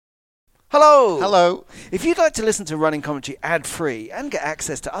Hello! Hello. If you'd like to listen to Running Commentary ad-free and get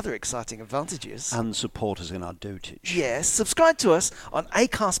access to other exciting advantages... And support us in our dotage. Yes, subscribe to us on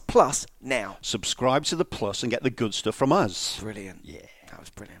Acast Plus now. Subscribe to the Plus and get the good stuff from us. Brilliant. Yeah. That was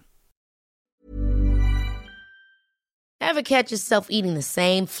brilliant. Ever catch yourself eating the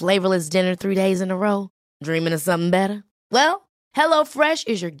same flavorless dinner 3 days in a row? Dreaming of something better? Well, HelloFresh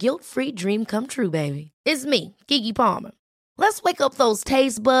is your guilt-free dream come true, baby. It's me, Keke Palmer. Let's wake up those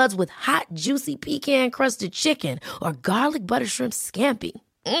taste buds with hot, juicy pecan-crusted chicken or garlic butter shrimp scampi.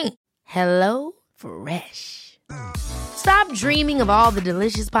 Hello Fresh. Stop dreaming of all the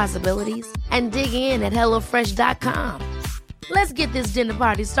delicious possibilities and dig in at HelloFresh.com. Let's get this dinner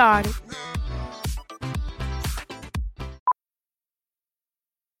party started.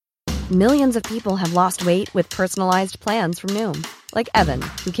 Millions of people have lost weight with personalized plans from Noom. Like Evan,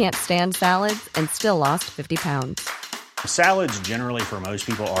 who can't stand salads and still lost 50 pounds. Salads generally for most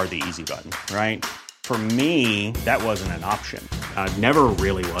people are the easy button, right? For me, that wasn't an option. I never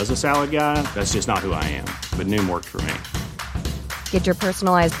really was a salad guy. That's just not who I am. But Noom worked for me. Get your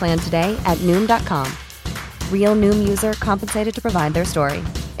personalized plan today at Noom.com. Real Noom user compensated to provide their story.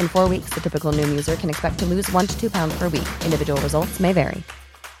 In 4 weeks, the typical Noom user can expect to lose 1 to 2 pounds per week. Individual results may vary.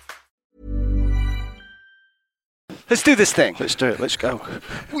 Let's do this thing. Let's do it. Let's go.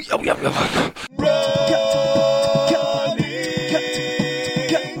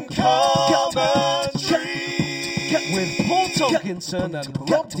 With Paul Tomkinson and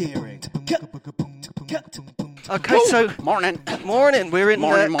Rob Deering. Okay, so... Morning. Morning. We're in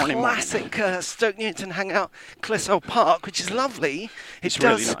Morning. classic Stoke Newington hangout, Clissold Park, which is lovely. It's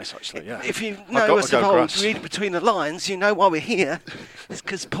really nice, actually, yeah. If you I've know got us to of go old, grass. read between the lines, you know why we're here. It's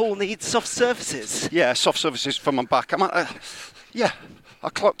because Paul needs soft surfaces. Yeah, soft surfaces for my back. I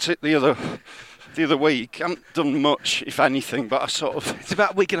clocked it the other week. I haven't done much, if anything, but I sort of... It's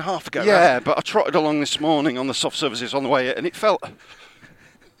about a week and a half ago, Yeah, right? but I trotted along this morning on the soft surfaces on the way, and it felt...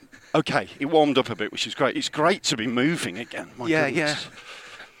 Okay, it warmed up a bit, which is great. It's great to be moving again. My goodness.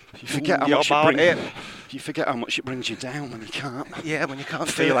 You forget you forget how much it brings you down when you can't. Yeah, when you can't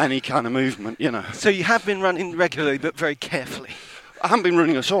feel any kind of movement, you know. So you have been running regularly, but very carefully. I haven't been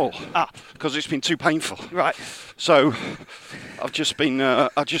running at all because it's been too painful. Right. So I've just been.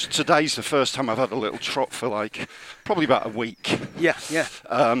 Today's the first time I've had a little trot for probably about a week. Yeah.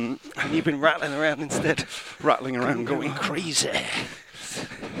 And you've been rattling around instead. Rattling around, going crazy.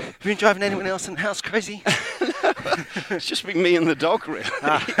 Have you been driving anyone else in the house crazy? It's just been me and the dog, really.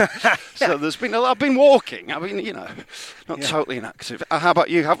 So there's been I've been walking. I mean, not totally inactive. How about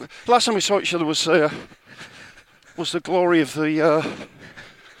you? Last time we saw each other was the glory of the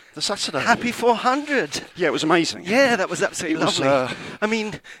Saturday. Happy 400. Yeah, it was amazing. Yeah, that was absolutely lovely. I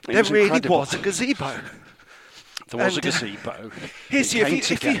mean, there really incredible. was a gazebo. There was a gazebo.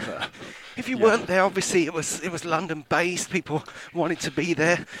 If you weren't there, obviously it was London-based. People wanted to be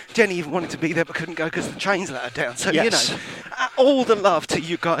there. Jenny even wanted to be there but couldn't go because the trains let her down. So, yes. All the love to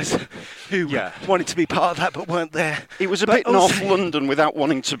you guys who wanted to be part of that but weren't there. It was a bit North London without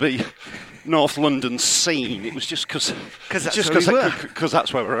wanting to be North London scene. It was just because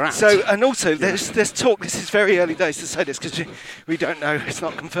that's where we're at. So, and also there's talk. This is very early days to say this because we don't know. It's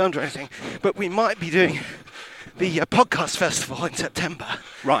not confirmed or anything. But we might be doing the podcast festival in September.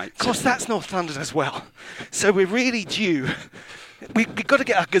 Right. Of course, that's North London as well. So we're really due. We've got to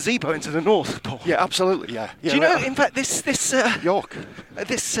get our gazebo into the north, Paul. Yeah, absolutely. Yeah. Do you know? In fact, this York.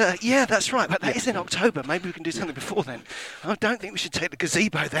 Yeah, that's right. But that is in October. Maybe we can do something before then. I don't think we should take the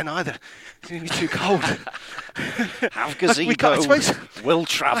gazebo then either. It's going to be too cold. Have gazebo. Will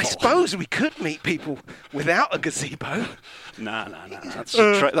travel. I suppose we could meet people without a gazebo. No. That's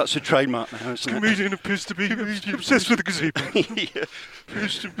a trademark now, isn't it? Comedian appears to be obsessed with the gazebo.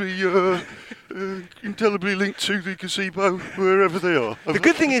 Appears to be indelibly linked to the gazebo wherever they are. The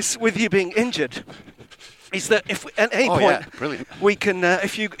good thing is with you being injured is that if at any point we can,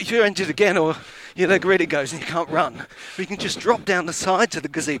 if you're injured again or your leg really goes and you can't run, we can just drop down the side to the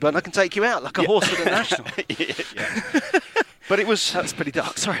gazebo and I can take you out like a horse with a national. But that's pretty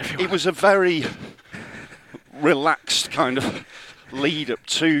dark. Sorry, everyone. It was a very relaxed kind of lead up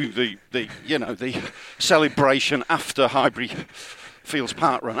to the celebration after Highbury Fields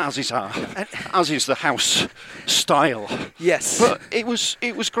Park run, as is the house style. Yes, but it was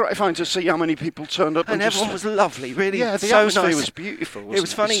gratifying to see how many people turned up, and everyone was lovely. Really, yeah, the so atmosphere nice. was beautiful. It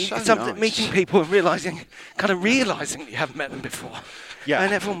was funny, meeting people and realising that you haven't met them before. Yeah,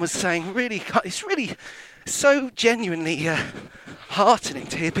 and everyone was saying, it's really so genuinely heartening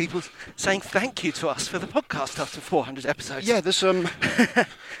to hear people saying thank you to us for the podcast after 400 episodes. Yeah, there's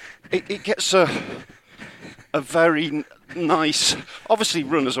it gets a very nice. Obviously,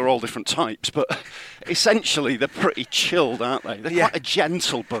 runners are all different types, but essentially they're pretty chilled, aren't they? They're quite a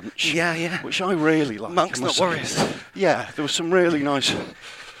gentle bunch. Yeah. Which I really like. Monks, not warriors. Yeah, there was some really nice.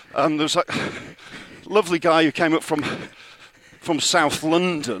 There was like a lovely guy who came up from South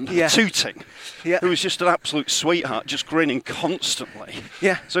London, Tooting, who was just an absolute sweetheart, just grinning constantly.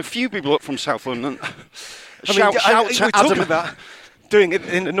 Yeah. So a few people up from South London. We're to Adam. talking about doing it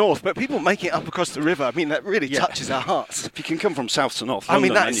in the north, but people making it up across the river, I mean, that really touches our hearts. If you can come from South to North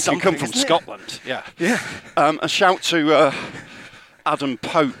London, then you can come from Scotland. Yeah. A shout to Adam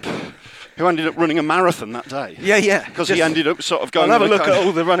Pope, who ended up running a marathon that day. Yeah. Because he ended up sort of going... I'll have a look at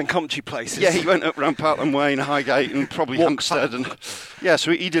all the running commentary places. Yeah, he went up around Parkland Way and Highgate and probably Hampstead. And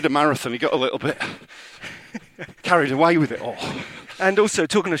so he did a marathon. He got a little bit carried away with it all. And also,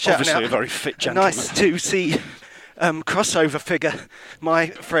 talking of shouting Obviously out, a very fit gentleman. nice to see crossover figure, my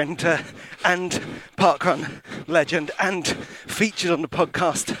friend and parkrun legend, and featured on the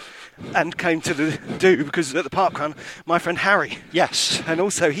podcast and came to the do because at the parkrun, my friend Harry. Yes. And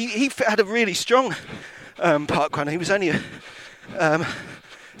also, he had a really strong parkrun. He was only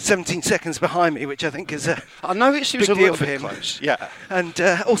 17 seconds behind me, which I think is a I noticed he was big a deal little for bit him. close. Yeah. And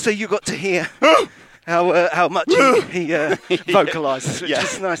also, you got to hear how much he vocalises, which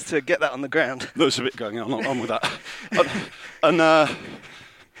is nice to get that on the ground. There's a bit going on with that. And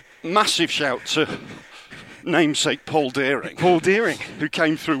massive shout to namesake Paul Deering. Who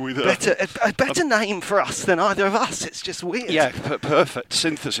came through with a better name for us than either of us. It's just weird. Yeah, perfect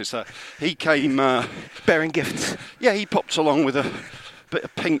synthesis there. He came... bearing gifts. Yeah, he popped along with a bit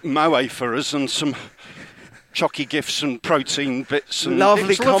of pink moe for us and some... chocky gifts and protein bits and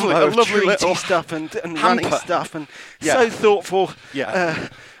lovely combo of lovely treaty stuff and running stuff and so thoughtful. Yeah,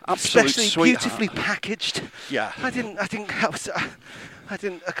 especially sweetheart. Beautifully packaged. Yeah, I didn't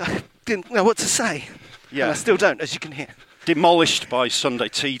know what to say. Yeah, and I still don't, as you can hear. Demolished by Sunday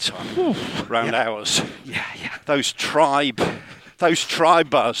tea time round hours. Yeah. Those tribe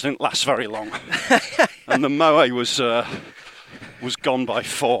bars didn't last very long, and the moe was gone by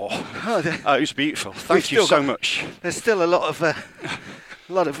 4. It was beautiful. Thank you so much. There's still a lot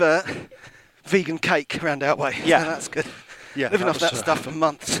of vegan cake around our way. Yeah, so that's good. Yeah, living off that stuff for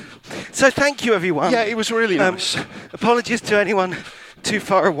months. So thank you, everyone. Yeah, it was really nice. Apologies to anyone too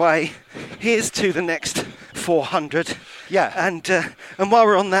far away. Here's to the next 400. Yeah, and while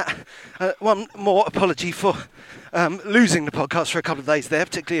we're on that, one more apology for losing the podcast for a couple of days there,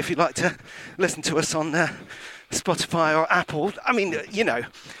 particularly if you'd like to listen to us on Spotify or Apple. I mean,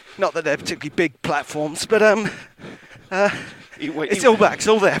 not that they're particularly big platforms, but it's all back. It's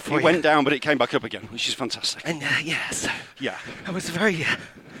all there for you. It went down, but it came back up again, which is fantastic. And yeah, it was a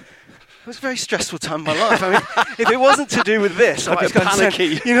very stressful time of my life. I mean, if it wasn't to do with this, I'd be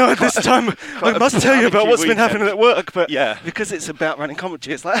panicky. At this time, I must tell you about what's been happening at work. But because it's about running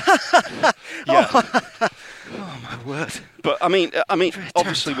commentary, it's like, oh my word. But I mean,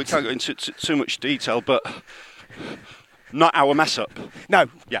 obviously we can't go into too much detail, but not our mess up. No.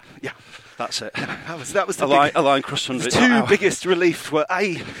 Yeah. That's it. That was the line crossed under it. The two biggest reliefs were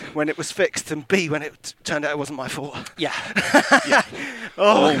A, when it was fixed, and B, when it turned out it wasn't my fault. Yeah.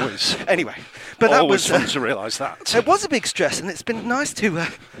 Always. Anyway, but that was fun to realise that. It was a big stress, and it's been nice to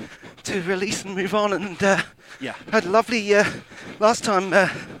release and move on. And had a lovely last time I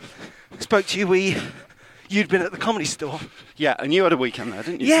spoke to you. You'd been at the Comedy Store. Yeah, and you had a weekend there,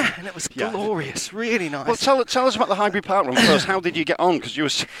 didn't you? Yeah, and it was glorious, really nice. Well, tell us about the Highbury Park run first. How did you get on? Because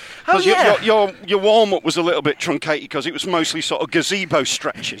your warm-up was a little bit truncated because it was mostly sort of gazebo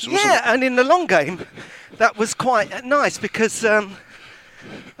stretches, wasn't it? Yeah, and in the long game, that was quite nice because that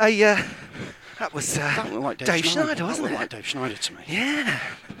was that looked like Dave Schneider, wasn't it? That looked like Dave Schneider to me. Yeah.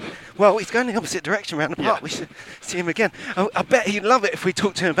 Well, he's going the opposite direction around the park. Yeah. We should see him again. I bet he'd love it if we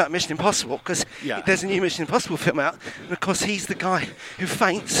talked to him about Mission Impossible, because there's a new Mission Impossible film out, and of course he's the guy who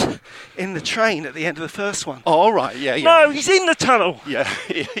faints in the train at the end of the first one. Oh, all right, yeah. No, he's in the tunnel. Yeah.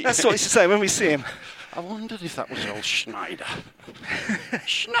 That's what he should say when we see him. I wondered if that was old Schneider.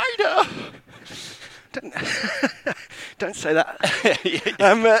 Schneider! Don't say that.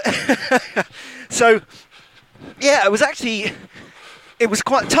 So, yeah, it was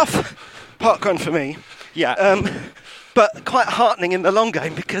quite tough parkrun for me. Yeah. But quite heartening in the long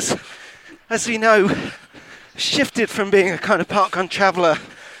game because, as we know, shifted from being a kind of parkrun traveller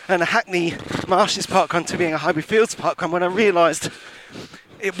and a Hackney Marshes parkrun to being a Highbury Fields parkrun when I realised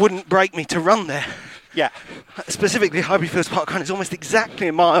it wouldn't break me to run there. Yeah. Specifically, Highbury Fields parkrun is almost exactly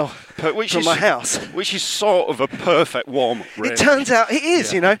a mile from my house. Which is sort of a perfect warm-up, really. It turns out it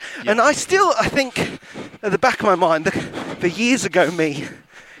is, And I think, at the back of my mind, the years ago me,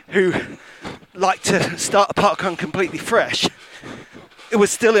 who like to start a parkrun completely fresh, it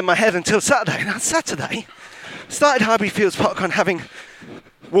was still in my head until Saturday. Now Saturday, started Highbury Fields Parkrun having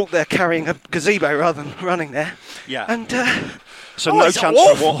walked there carrying a gazebo rather than running there. Yeah. And so no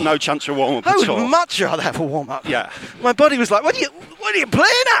chance of warm up I at all. would much rather have a warm up. Yeah. My body was like, what are you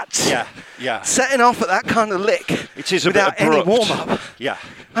playing at? Yeah. Yeah. Setting off at that kind of lick. It is a without bit abrupt. any warm up. Yeah.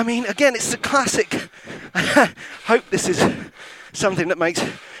 I mean, again, it's the classic. I hope this is something that makes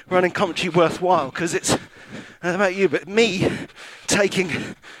running commentary worthwhile, because it's, I don't know about you, but me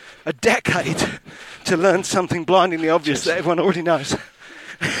taking a decade to learn something blindingly obvious that everyone already knows.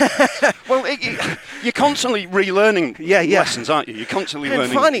 Well, you're constantly relearning lessons, aren't you? You're constantly and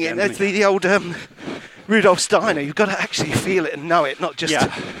learning. Finding it, it's the old Rudolf Steiner. You've got to actually feel it and know it, not just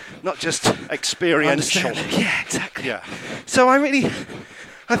experiential. Understand. Yeah, exactly. Yeah. So I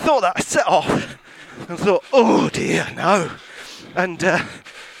thought that I set off and thought, oh dear, no, and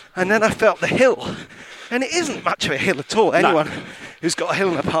then I felt the hill, and it isn't much of a hill at all. Anyone who's got a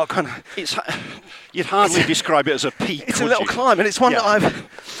hill in a park you'd hardly describe it as a peak. It's a little climb, and it's one that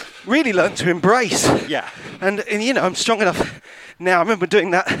I've really learned to embrace. Yeah. And you know, I'm strong enough now. I remember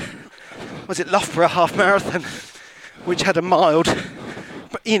doing that. Was it Loughborough half marathon, which had a mild,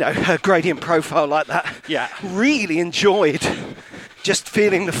 gradient profile like that. Yeah. Really enjoyed just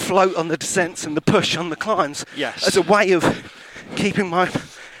feeling the float on the descents and the push on the climbs. Yes. As a way of keeping my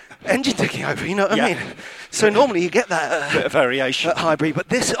engine ticking over. You know what I mean? So normally you get that bit of variation at Highbury, but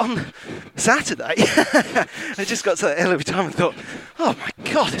this on Saturday, I just got to that hill every time and thought, oh my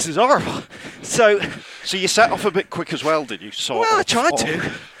God, this is horrible. So you set off a bit quick as well, did you? I tried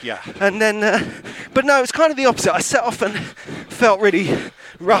to. Yeah. And then, but no, it's kind of the opposite. I set off and felt really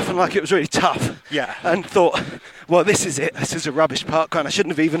rough and like it was really tough. Yeah. And thought, well, this is it. This is a rubbish parkrun. I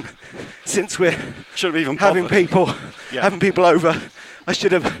shouldn't have even, since we're having people over, I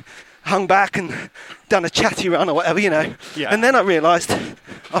should have hung back and done a chatty run or whatever, Yeah. And then I realised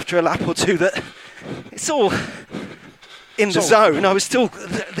after a lap or two that it's all in the zone. I was still,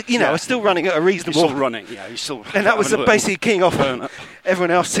 I was still running at a reasonable. You're still running, yeah. You still. And that was basically keying off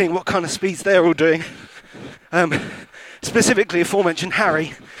everyone else, seeing what kind of speeds they're all doing. Specifically, aforementioned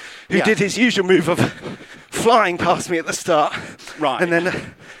Harry, who did his usual move of flying past me at the start. Right. And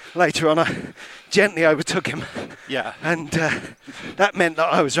then later on, I gently overtook him. Yeah. And that meant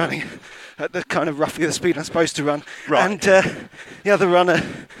that I was running at the kind of roughly the speed I'm supposed to run. Right. And the other runner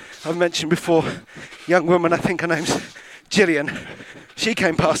I've mentioned before, young woman, I think her name's Gillian. She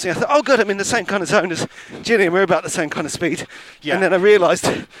came past me. I thought, oh good, I'm in the same kind of zone as Gillian. We're about the same kind of speed. Yeah. And then I realised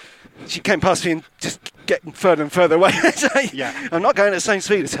she came past me and just getting further and further away. Yeah. I'm not going at the same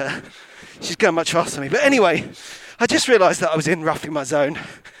speed as her. She's going much faster than me. But anyway, I just realised that I was in roughly my zone.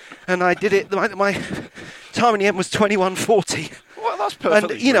 And I did it. My time in the end was 21:40. Well, that's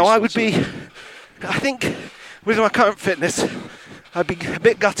perfectly. And I would be. I think with my current fitness, I'd be a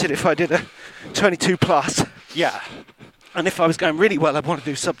bit gutted if I did a 22 plus. Yeah. And if I was going really well, I'd want to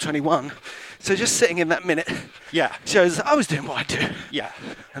do sub 21. So just sitting in that minute. Yeah. Shows that I was doing what I do. Yeah.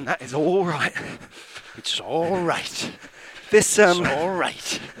 And that is all right. It's all right. It's all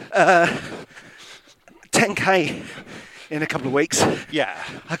right. 10k. In a couple of weeks. Yeah.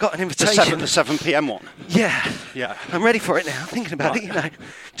 I got an invitation. The 7 p.m. one. Yeah. Yeah. I'm ready for it now. Thinking about it,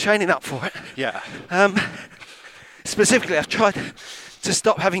 training up for it. Yeah. Specifically, I've tried to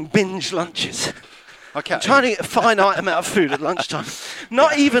stop having binge lunches. Okay. I'm trying to eat a finite amount of food at lunchtime.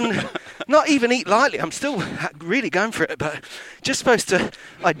 Not even eat lightly. I'm still really going for it, but just supposed to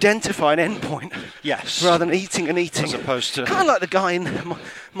identify an endpoint. Yes. Rather than eating and eating. As opposed to. Kind of like the guy in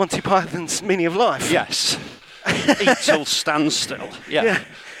Monty Python's Meaning of Life. Yes. Eat till stand still. Yeah.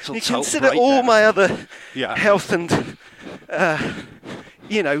 You consider all my other health and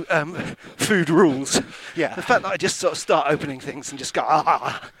food rules. Yeah. The fact that I just sort of start opening things and just go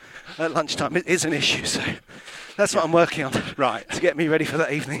at lunchtime is an issue. So that's what I'm working on. Right. To get me ready for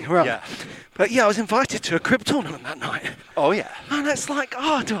that evening run. Yeah. But I was invited to a crib tournament that night. Oh yeah. And it's like,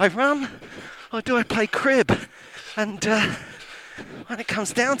 do I run or do I play crib? And when it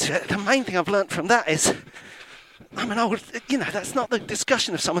comes down to it, the main thing I've learnt from that is. I'm an old, that's not the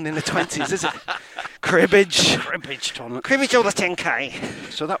discussion of someone in the 20s, is it? Cribbage tournament. Cribbage all the 10k.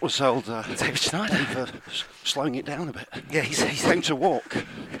 So that was old David Schneider. For slowing it down a bit. Yeah, he came to walk.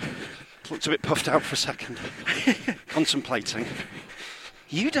 Looked a bit puffed out for a second. Contemplating.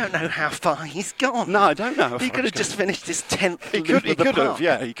 You don't know how far he's gone. No, I don't know. He could have just finished his 10th He could have,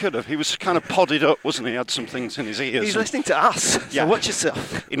 yeah, he could have. He was kind of podded up, wasn't he? He had some things in his ears. He's listening to us, yeah. So watch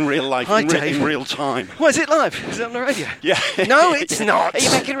yourself. In real life, Hi, in real time. What, is it live? Is it on the radio? Yeah. No, it's not. Are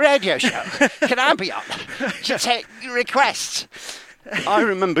you making a radio show? Can I be on? Should take requests. I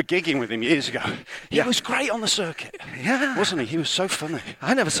remember gigging with him years ago. He was great on the circuit. Yeah. Wasn't he? He was so funny.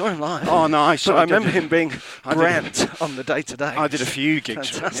 I never saw him live. Oh, no, I saw But I remember him being grand on the day-to-day. I did a few gigs.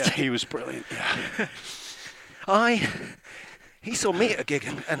 Fantastic. Yeah, he was brilliant. Yeah. He saw me at a gig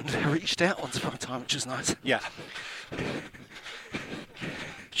and reached out once upon a time, which was nice. Yeah.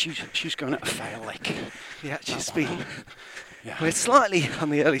 She was going at a fair lick. Yeah, she's been... Yeah. We're slightly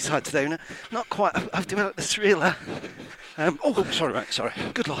on the early side today. Not quite. I've developed this real... sorry, mate, sorry.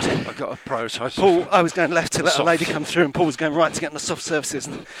 Good Lord. I've got to prioritise. Paul, I was going left to let a lady come through, and Paul was going right to get on the soft surfaces,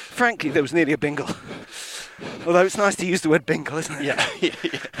 and frankly, there was nearly a bingle. Although it's nice to use the word bingle, isn't it? Yeah.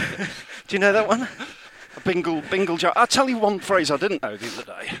 Do you know that one? A bingle joke. I'll tell you one phrase I didn't know the other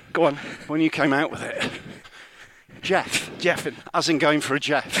day. Go on. When you came out with it. Jeffing. As in going for a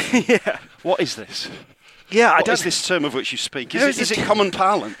Jeff. Yeah. What is this? Yeah, What is this term of which you speak? Is it common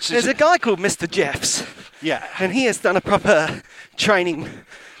parlance? There's a guy called Mr. Jeffs. Yeah. And he has done a proper training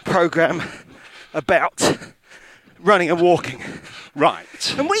program about running and walking.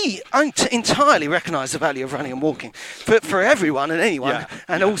 Right. And we entirely recognise the value of running and walking for everyone and anyone,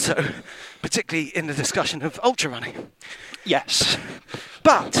 and also particularly in the discussion of ultra running. Yes.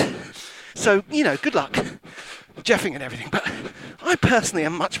 But, so, good luck, Jeffing and everything, but I personally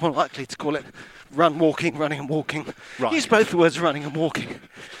am much more likely to call it running and walking. Right. Use both the words running and walking,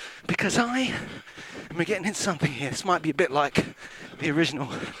 because and we're getting into something here, this might be a bit like the original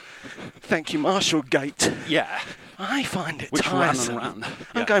Thank You Marshall gate. Yeah. I find it Which tiresome. ran and ran.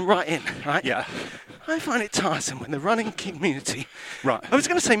 I'm going right in, right? Yeah. I find it tiresome when the running community, right. I was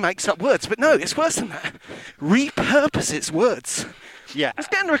going to say makes up words, but no, it's worse than that. Repurposes words. Yeah. I was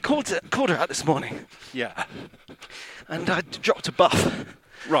getting a recorder out this morning. Yeah. And I dropped a buff.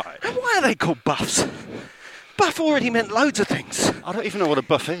 Right. And why are they called buffs? Buff already meant loads of things. I don't even know what a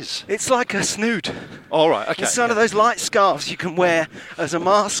buff is. It's like a snood. All right, okay. It's one of those light scarves you can wear as a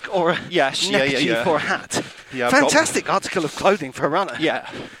mask or a neckerchief or a hat. Yeah, fantastic article of clothing for a runner. Yeah.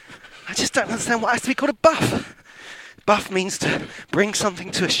 I just don't understand why it has to be called a buff. Buff means to bring something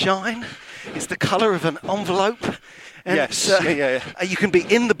to a shine. It's the colour of an envelope. And yes. You can be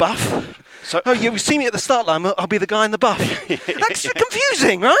in the buff. So, you see me at the start line, I'll be the guy in the buff. That's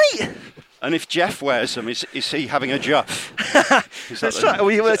confusing, right? And if Jeff wears them, is he having a Juff? That's right.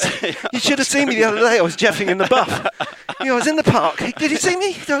 Well, you should have seen me the other day. I was Jeffing in the buff. I was in the park. Did you see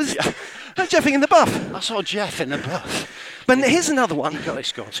me? I was Jeffing in the buff. I saw Jeff in the buff. But here's another one. Got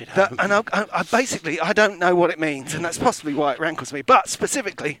escorted home. And I basically, I don't know what it means, and that's possibly why it rankles me. But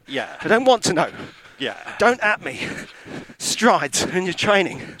specifically, I don't want to know. Yeah. Don't at me. Strides in your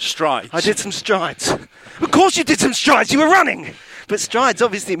training. Strides. I did some strides. Of course you did some strides. You were running. But strides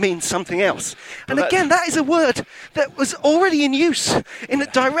obviously means something else. And again, that is a word that was already in use in a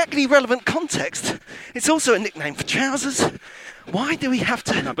directly relevant context. It's also a nickname for trousers. Why do we have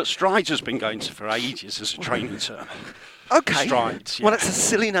to... No, but strides has been going for ages as a training term. Okay. Strides. Yeah. Well, that's a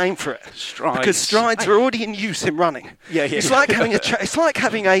silly name for it. Strides. Because strides are already in use in running. Yeah. It's like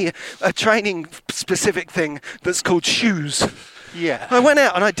having a training specific thing that's called shoes. Yeah. I went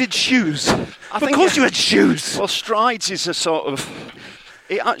out and I did shoes. Of course you had shoes. Well, strides is a sort of...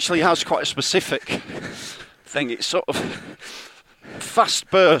 It actually has quite a specific thing. It's sort of fast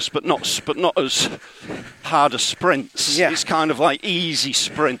burst, but not as hard as sprints. Yeah. It's kind of like easy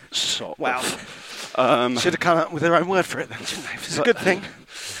sprints, sort of. Should have come up with their own word for it then, shouldn't they? It's a good thing.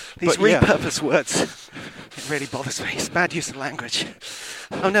 These repurposed words, it really bothers me. It's bad use of language.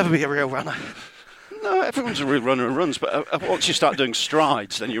 I'll never be a real runner. No, everyone's a real runner who runs, but once you start doing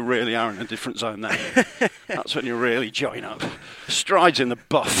strides, then you really are in a different zone then. That's when you really join up. Strides in the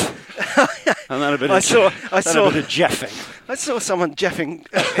buff. And then a bit of jeffing. I saw someone jeffing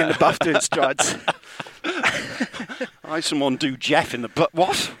in the buff doing strides. I saw someone do jeff in the buff.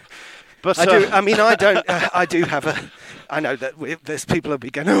 What? But I do. I mean, I don't. I do have a. I know that there's people who'll be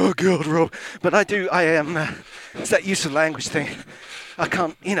going, "Oh God, Rob," but I do. I am. It's that use of language thing. I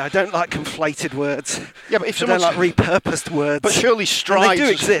can't. I don't like conflated words. Yeah, but if I don't like repurposed words. But surely strides. And they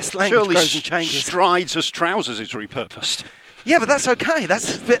do exist. Language grows and changes. Strides as trousers is repurposed. Yeah, but that's okay.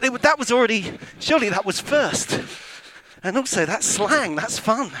 That was already. Surely that was first. And also that's slang. That's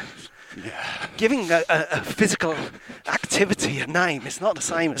fun. Yeah. Giving a physical activity a name is not the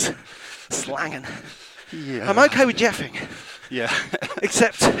same as slanging. Yeah. I'm okay with jeffing. Yeah.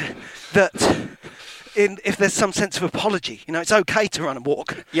 Except that if there's some sense of apology, it's okay to run and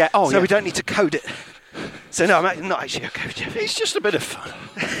walk. Yeah. So we don't need to code it. So no, I'm not actually okay with jeffing. It's just a bit of fun.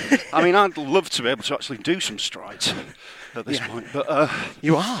 I mean, I'd love to be able to actually do some strides at this point, but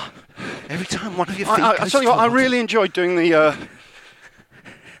you are. Every time one of your feet goes I tell you what, I forward. really enjoyed doing the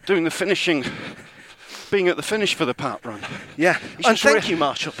finishing being at the finish for the park run. Yeah, and thank you,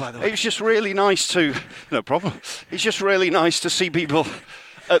 Marshall, by the way. It was just really nice to, no problem, it's just really nice to see people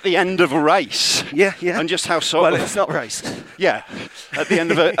at the end of a race. Yeah, yeah. And just how Well, it's not a race. Yeah, at the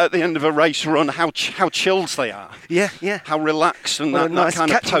end of a race run, how chilled they are. Yeah, yeah. How relaxed and that nice kind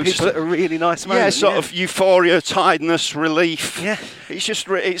of catching people at a really nice moment. Yeah, sort of euphoria, tiredness, relief. Yeah. It's just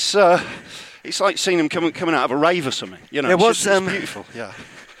it's like seeing them coming out of a rave or something. You know, it's beautiful. Yeah.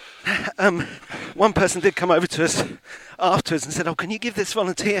 One person did come over to us afterwards and said, "Oh, can you give this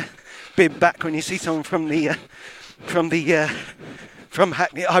volunteer bib back when you see someone from Hackney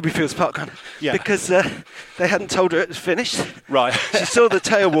at Highburyfields Park Run?" Yeah. Because they hadn't told her it was finished. Right. She saw the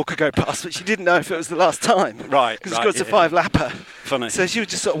tail walker go past, but she didn't know if it was the last time. Right. Because it's got a 5-lapper. Funny. So she was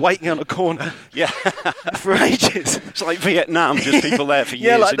just sort of waiting on a corner. Yeah. For ages. It's like Vietnam, just people there for years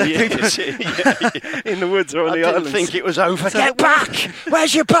Yeah, like and the years. in the woods or on the I islands. didn't think it was over. So Get back!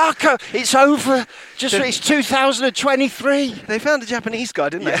 Where's your barcode? It's over. It's 2023. They found a Japanese guy,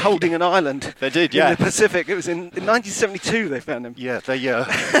 didn't they, holding an island. They did, yeah. In the Pacific. It was in 1972 they found him. Yeah, they he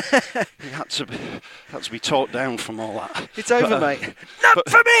had to be taught down from all that. It's over, mate. Not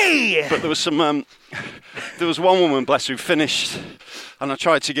for me! But there was some. There was one woman, bless, who finished, and I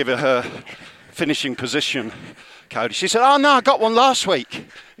tried to give her finishing position. Cody. She said, "Oh no, I got one last week."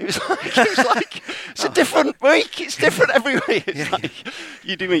 It was like it's a different week. It's different every week. It's like,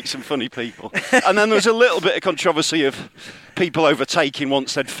 you do meet some funny people. And then there was a little bit of controversy of people overtaking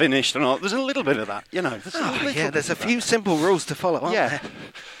once they'd finished and all. There's a little bit of that, you know. There's a few simple rules to follow, aren't there?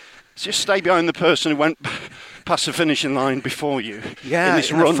 Just stay behind the person who went past the finishing line before you in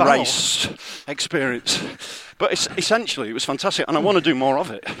this run race experience. But essentially, it was fantastic, and I want to do more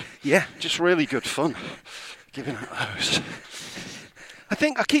of it. Yeah. Just really good fun. Giving out those. I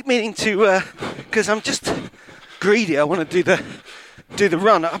think I keep meaning to, because I'm just greedy. I want to do the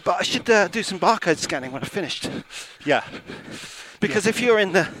run, but I should do some barcode scanning when I've finished. Yeah. Because if you're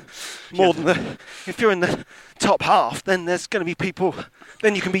in the if you're in the top half, then there's going to be people.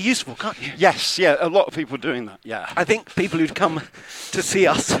 Then you can be useful, can't you? Yes. Yeah. A lot of people doing that. Yeah. I think people who'd come to see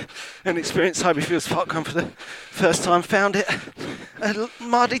us and experience Highburyfields Parkrun for the first time found it a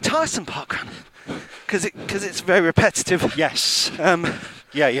mildly tiresome parkrun. Because it's very repetitive. Yes.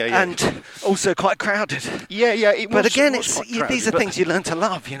 Yeah. And also quite crowded. Yeah. But again, these are things you learn to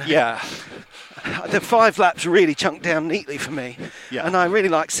love, you know. Yeah. The 5 laps really chunked down neatly for me. Yeah. And I really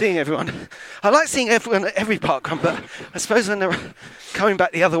like seeing everyone. I like seeing everyone at every parkrun, but I suppose when they're coming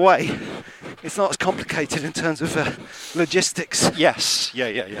back the other way, it's not as complicated in terms of logistics. Yes.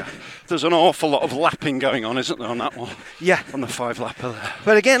 Yeah. There's an awful lot of lapping going on, isn't there, on that one? Yeah. On the 5-lapper there.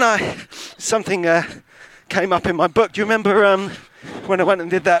 But again, something came up in my book. Do you remember when I went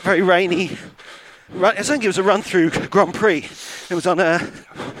and did that very rainy run? I think it was a run through Grand Prix. It was on a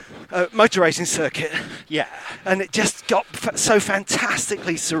motor racing circuit. Yeah. And it just got so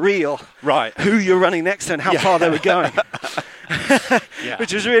fantastically surreal. Right. Who you're running next to and how far they were going. Yeah.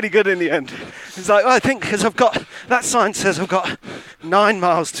 Which was really good in the end. It's like, I think because that sign says I've got 9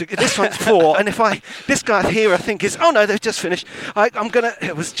 miles to, this one's 4, and this guy here I think is, oh no, they've just finished.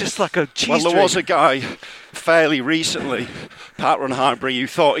 It was just like a cheese Well, there was a guy fairly recently, Parkrun Highbury, who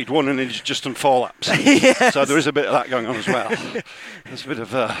thought he'd won and he'd just done 4 laps. Yes. So there is a bit of that going on as well. There's a bit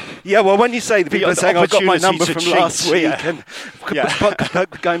of yeah, well, when you say the people are saying I've got my number from last week and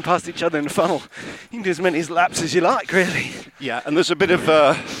going past each other in the funnel, you can do as many laps as you like, really. Yeah, and there's a bit of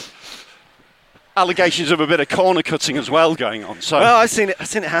allegations of a bit of corner cutting as well going on. So well, I've seen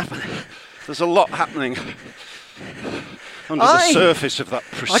it happen. There's a lot happening under the surface of that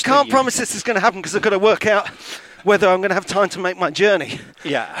pristine. I can't promise this is going to happen because I've got to work out whether I'm going to have time to make my journey.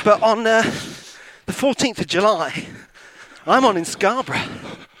 Yeah. But on the 14th of July, I'm on in Scarborough.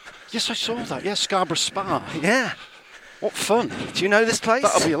 Yes, I saw that. Yeah, Scarborough Spa. Yeah. What fun. Do you know this place?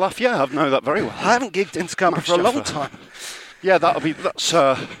 That'll be a laugh. Yeah, I know that very well. I haven't gigged in Scarborough for a long time. Yeah, that's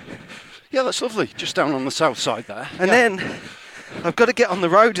lovely. Just down on the south side there. And then I've got to get on the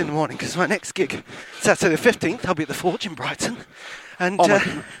road in the morning because my next gig, Saturday the 15th, I'll be at the Forge in Brighton. And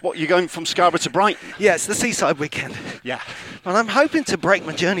what, you're going from Scarborough to Brighton? Yeah, it's the seaside weekend. Yeah. And I'm hoping to break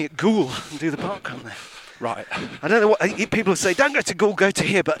my journey at Goole and do the parkrun there. Right. I don't know what people say, don't go to Goole, go to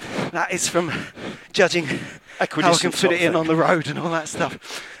here, but that is from judging how I can fit it in on the road and all that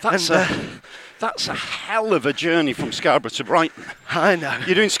stuff. That's a hell of a journey from Scarborough to Brighton. I know.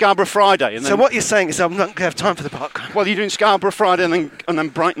 You're doing Scarborough Friday, and then, so what you're saying is I'm not going to have time for the parkrun. Well, you're doing Scarborough Friday and then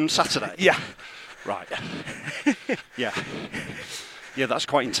Brighton Saturday. Yeah. Right. Yeah. Yeah, that's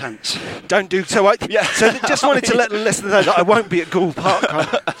quite intense. Don't do so. So just wanted to let the listeners know that I won't be at Goole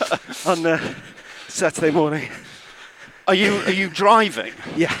Parkrun on Saturday morning. Are you driving?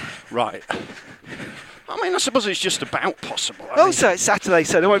 Yeah. Right. I mean, I suppose it's just about possible. Also, it's Saturday,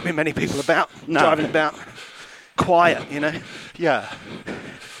 so there won't be many people driving about. Quiet, you know. Yeah.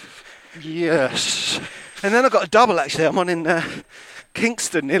 Yes. And then I've got a double, actually. I'm on in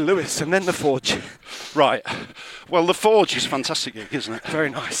Kingston near Lewis, and then the Forge. Right. Well, the Forge is a fantastic gig, isn't it? Very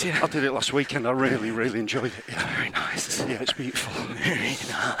nice, yeah. I did it last weekend. I really, really enjoyed it. Yeah. Very nice. Yeah, it's beautiful. Very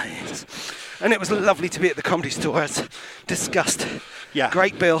nice. And it was lovely to be at the Comedy Store, as discussed. Yeah.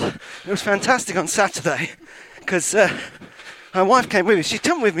 Great bill. It was fantastic on Saturday, because my wife came with me. She's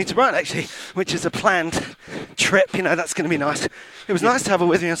come with me to Brighton, actually, which is a planned trip. You know, that's going to be nice. It was nice to have her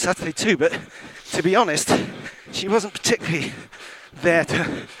with me on Saturday too, but to be honest, she wasn't particularly there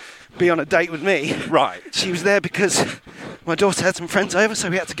to be on a date with me. Right. She was there because my daughter had some friends over, so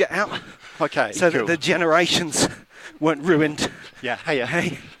we had to get out. Okay, so cool. that the generations weren't ruined. Yeah.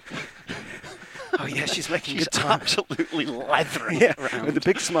 Hey. Oh yeah, she's making She's good time. Absolutely leathering around. With a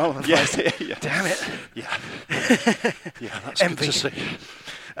big smile on her face. Yeah. Damn it. Yeah. Yeah, that's Envy. good to see.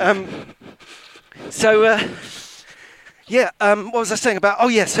 What was I saying about? Oh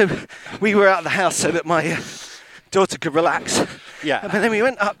yeah, so we were out of the house so that my daughter could relax. Yeah. And then we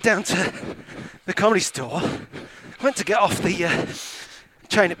went up down to the Comedy Store. Went to get off the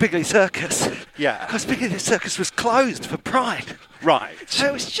train at Piccadilly Circus. Yeah. Because Piccadilly Circus was closed for Pride. Right. So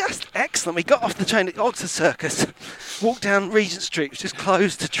it was just excellent. We got off the train at Oxford Circus, walked down Regent Street, which was just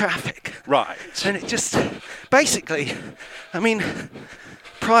closed to traffic. Right. And it just, basically, I mean,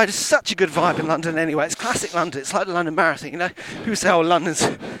 Pride is such a good vibe in London anyway. It's classic London. It's like the London Marathon, you know. People say, oh, London's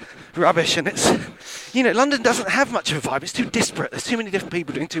rubbish, and it's, you know, London doesn't have much of a vibe. It's too disparate. There's too many different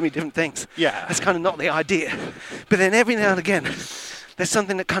people doing too many different things. Yeah. That's kind of not the idea. But then every now and again, there's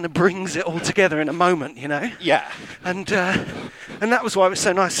something that kind of brings it all together in a moment, you know? Yeah. And that was why it was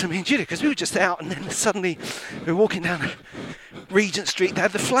so nice for me and Judy, because we were just out, and then suddenly we were walking down Regent Street. They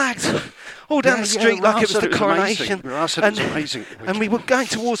had the flags all down the street like it was the coronation. And we were going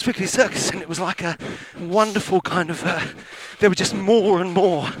towards Piccadilly Circus, and it was like a wonderful kind of... there were just more and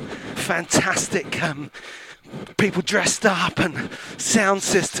more fantastic people dressed up and sound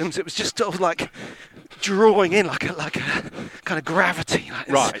systems. It was just sort of like drawing in like a kind of gravity, like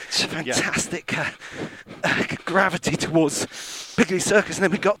right? Fantastic gravity towards Piccadilly Circus, and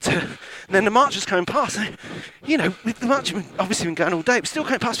then we got to, and then the march was coming past. And, you know, the march had obviously been going all day, but still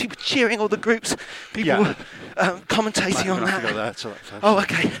coming past, people cheering, all the groups, people were commentating on that. Oh,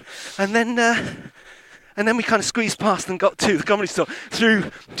 okay, and then we kind of squeezed past and got to the Comedy Store through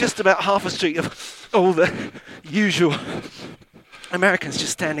just about half a street of all the usual Americans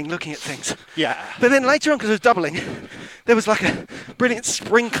just standing looking at things. Yeah. But then later on, because it was doubling, there was like a brilliant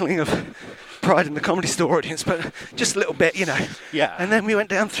sprinkling of Pride in the Comedy Store audience, but just a little bit, you know. Yeah. And then we went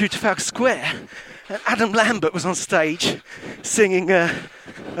down through Trafalgar Square, and Adam Lambert was on stage singing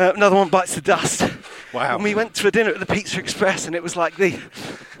Another One Bites the Dust. Wow. And we went to a dinner at the Pizza Express, and it was like the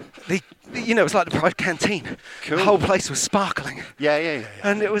you know, it was like the Pride canteen. Cool. The whole place was sparkling. Yeah.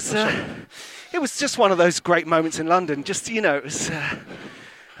 And it was just one of those great moments in London. Just, you know, it was,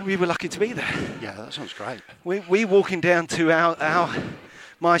 we were lucky to be there. Yeah, that sounds great. We walking down to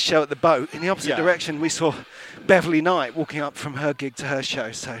my show at the Boat, in the opposite direction, we saw Beverly Knight walking up from her gig to her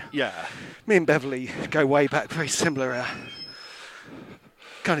show. So yeah, me and Beverly go way back, very similar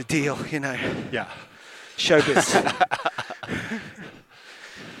kind of deal, you know. Yeah. Showbiz.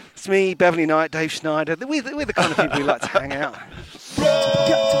 It's me, Beverly Knight, Dave Schneider. We're the kind of people who like to hang out.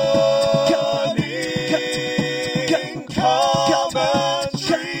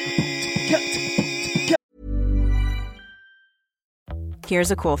 Here's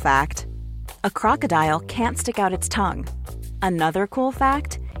a cool fact. A crocodile can't stick out its tongue. Another cool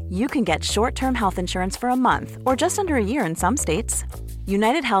fact, you can get short-term health insurance for a month or just under a year in some states.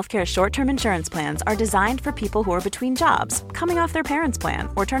 United Healthcare short-term insurance plans are designed for people who are between jobs, coming off their parents' plan,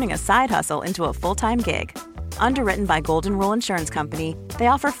 or turning a side hustle into a full-time gig. Underwritten by Golden Rule Insurance Company, they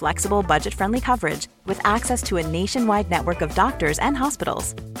offer flexible, budget-friendly coverage with access to a nationwide network of doctors and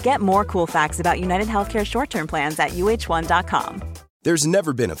hospitals. Get more cool facts about United Healthcare short-term plans at uh1.com. There's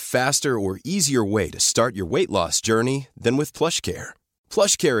never been a faster or easier way to start your weight loss journey than with PlushCare.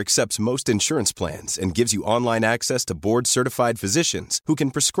 PlushCare accepts most insurance plans and gives you online access to board-certified physicians who can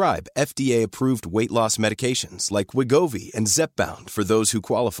prescribe FDA-approved weight loss medications like Wegovy and Zepbound for those who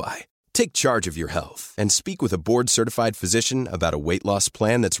qualify. Take charge of your health and speak with a board-certified physician about a weight loss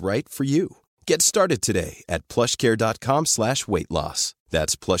plan that's right for you. Get started today at plushcare.com/weightloss.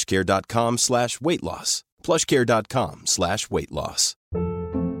 That's plushcare.com/weightloss. plushcare.com/weightloss.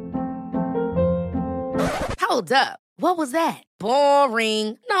 Hold up. What was that?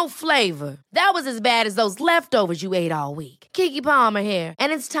 Boring. No flavor. That was as bad as those leftovers you ate all week. Keke Palmer here,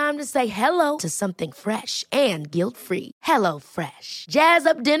 and it's time to say hello to something fresh and guilt-free. Hello Fresh. Jazz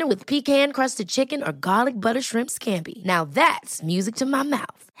up dinner with pecan-crusted chicken or garlic butter shrimp scampi. Now that's music to my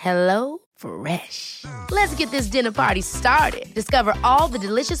mouth. Hello Fresh. Let's get this dinner party started. Discover all the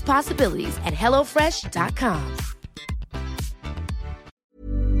delicious possibilities at hellofresh.com.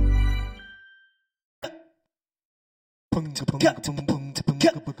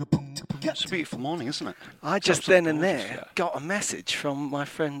 It's a beautiful morning, isn't it? I just then and there got a message from my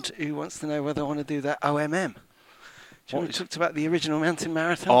friend who wants to know whether I want to do that OMM. We talked about the original mountain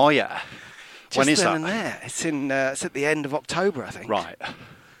marathon. Oh, yeah. When is that? And there. It's at the end of October, I think. Right.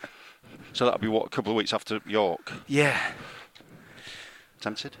 So that'll be, what, a couple of weeks after York? Yeah.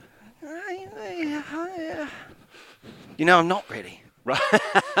 Tempted? You know, I'm not really. Right.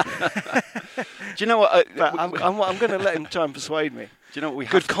 Do you know what? I'm going to let him try and persuade me. Do you know what we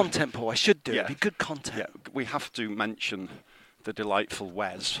have? Good content, Paul. I should do it. It'd be good content. Yeah, we have to mention the delightful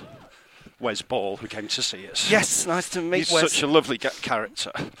Wes Ball, who came to see us. Yes, nice to meet He's Wes. such a lovely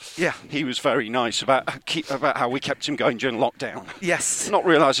character. Yeah. He was very nice about how we kept him going during lockdown. Yes. Not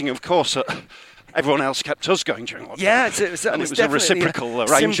realising, of course, that everyone else kept us going during lockdown. Yeah, it was a reciprocal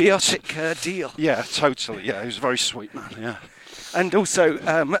arrangement. Symbiotic deal. Yeah, totally. Yeah, he was a very sweet man. Yeah. And also,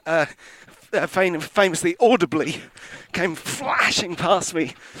 famously, audibly, came flashing past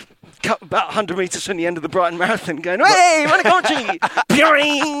me, cut about 100 metres from the end of the Brighton Marathon, going, "Hey, Wanagonchi!"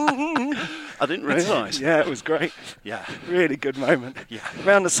 Peering! I didn't realise. Yeah, it was great. Yeah. Really good moment. Yeah.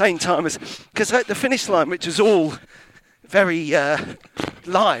 Around the same time as... Because at the finish line, which was all very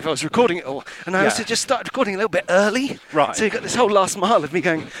live, I was recording it all, and I also just started recording a little bit early. Right. So you got this whole last mile of me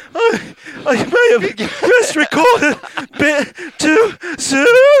going, "Oh, I may have just recorded a bit too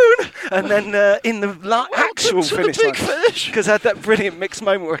soon." And then in the actual finish line, because I had that brilliant mixed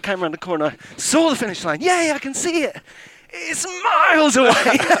moment where I came around the corner, I saw the finish line. Yay, I can see it. It's miles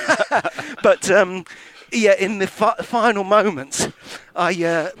away. But yeah, in the final moments,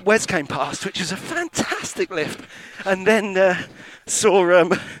 Wes came past, which was a fantastic lift, and then saw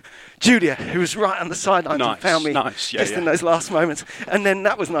Julia, who was right on the sidelines and found me in those last moments. And then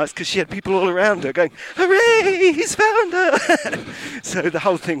that was nice because she had people all around her going, "Hooray, he's found her!" So the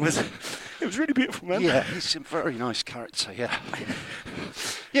whole thing was really beautiful, man. Yeah, he's a very nice character. Yeah.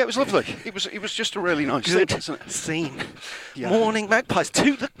 Yeah, it was lovely. It was just a really nice Good thing, wasn't it? Scene. Yeah. Morning magpies,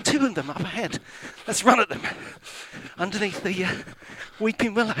 two of them up ahead. Let's run at them. Underneath the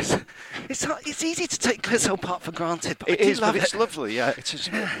weeping willows. It's easy to take Clissold Park for granted, but it's lovely. Yeah, it is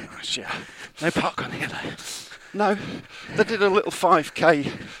very nice. Yeah. No park on here though. No, they did a little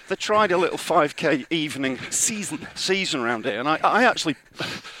 5k. They tried a little 5k evening season around here, and I actually,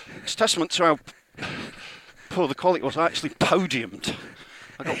 it's testament to how poor the quality was. I actually podiumed.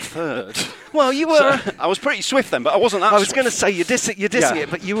 I got third. Well, you were. So, I was pretty swift then, but I wasn't that. I was going to say you're dissing it,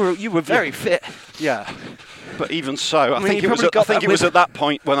 but you were very fit. Yeah. But even so, I think it was at that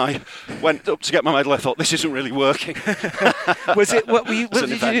point when I went up to get my medal, I thought, this isn't really working. Was it, what did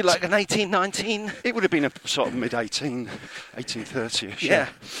you do, like an 18, 19? It would have been a sort of mid-18, 1830-ish. Yeah.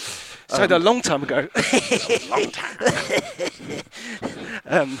 So a long time ago. A long time.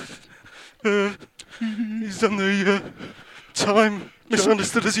 He's done the time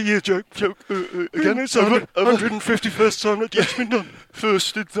misunderstood as a year joke. Again, it's 151st time that joke's been done.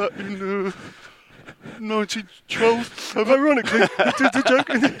 First did that in 1912. Ironically, he did the joke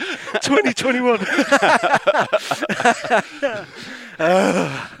in 2021.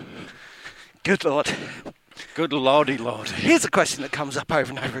 Good Lord. Good lordy. Here's a question that comes up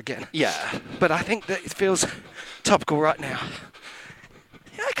over and over again. Yeah. But I think that it feels topical right now.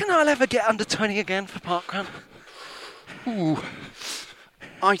 You reckon I'll ever get under 20 again for parkrun? Ooh.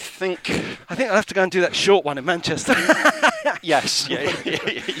 I think I'll have to go and do that short one in Manchester. Yes. Yeah.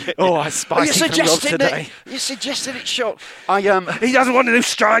 Oh, I spicy from Rob today. You suggested it's short. He doesn't want to do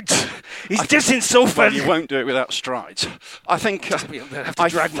strides. He's dissing Salford. Well, you won't do it without strides. I think I have to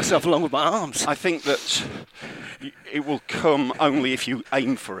drag myself along with my arms. I think that it will come only if you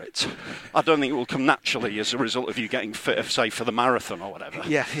aim for it. I don't think it will come naturally as a result of you getting fit, say, for the marathon or whatever.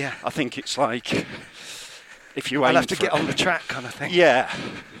 Yeah. I think it's like if you I'll aim have to for get it. on the track kind of thing. Yeah.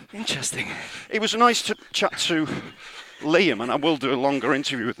 Interesting. It was nice to chat to Liam, and I will do a longer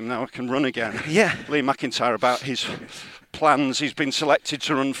interview with him now I can run again. Yeah. Liam McIntyre about his plans. He's been selected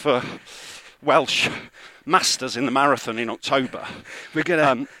to run for Welsh Masters in the marathon in October. We're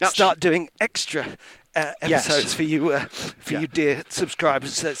going to start doing extra episodes for you, you dear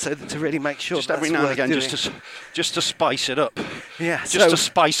subscribers, so to really make sure. Just every now and again, just to spice it up. Yeah, just to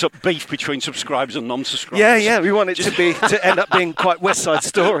spice up beef between subscribers and non-subscribers. Yeah, we want it to end up being quite West Side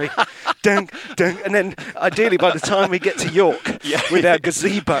Story. Dun, dun, and then ideally by the time we get to York with our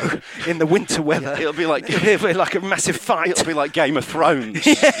gazebo in the winter weather, it'll be like a massive fight. It'll be like Game of Thrones.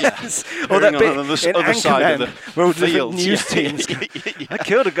 Yes, or that bit on the in other side of the fields. News teams. I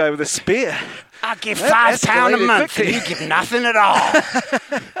killed a guy with a spear. I give £5 a month and you give nothing at all.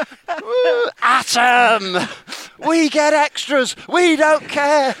 Atom! We get extras. We don't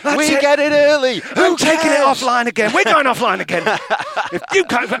care. Get it early. I'm taking it offline again. We're going offline again.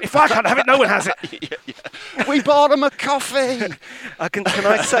 If I can't have it, no one has it. We bought them a coffee. Can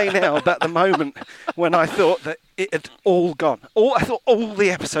I say now about the moment when I thought that it had all gone? I thought all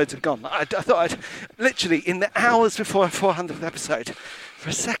the episodes had gone. I thought I'd literally, in the hours before our 400th episode, for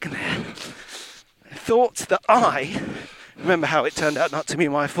a second there, thought that remember how it turned out not to be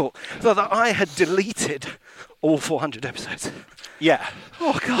my fault, thought that I had deleted all 400 episodes. Yeah.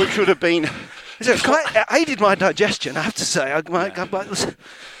 Oh, God. Which would have been... It aided my digestion, I have to say.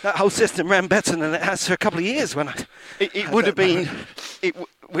 That whole system ran better than it has for a couple of years when I... It would have been...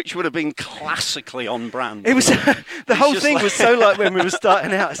 Which would have been classically on brand. It was the whole thing was so like when we were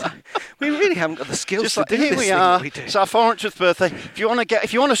starting out. It's like, we really haven't got the skills to do here this we thing are. that we do. It's our 400th birthday. If you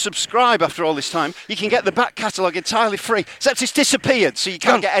want to subscribe after all this time, you can get the back catalogue entirely free. Except it's disappeared, so you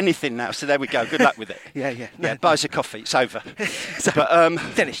can't get anything now. So there we go. Good luck with it. Yeah. Buy us a coffee. It's over.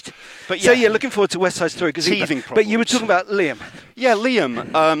 Finished. But so you're looking forward to West Side Story because but you were talking about Liam. Yeah,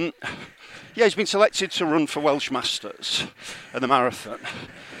 Liam. He's been selected to run for Welsh Masters at the marathon.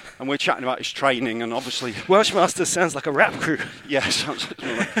 And we're chatting about his training, and obviously... Welsh Masters sounds like a rap crew. Yeah, sounds like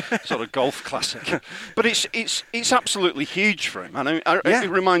a sort of golf classic. But it's absolutely huge for him. And it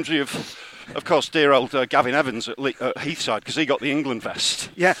reminds me of course, dear old Gavin Evans at Heathside, because he got the England vest.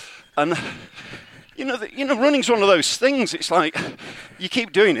 Yeah. And... running's one of those things. It's like you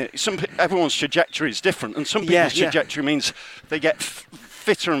keep doing it. Everyone's trajectory is different, and some people's trajectory means they get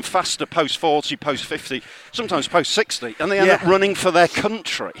fitter and faster post 40, post 50, sometimes post 60, and they end up running for their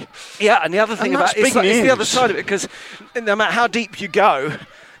country. Yeah, and the other thing about it's the other side of it, because no matter how deep you go,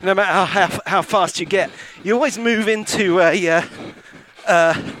 no matter how fast you get, you always move into a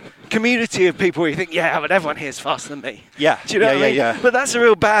community of people where you think, but everyone here is faster than me. Yeah. Do you know what I mean? Yeah. But that's a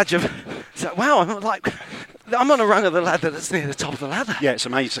real badge of, it's like, wow, I'm on a rung of the ladder that's near the top of the ladder. Yeah, it's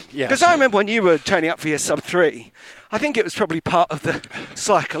amazing. Yeah. Because I remember when you were training up for your sub-3, I think it was probably part of the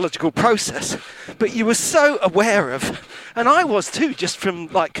psychological process, but you were so aware of, and I was too, just from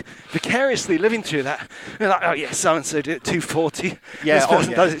vicariously living through that. You're like, oh yeah, so-and-so did it 240, this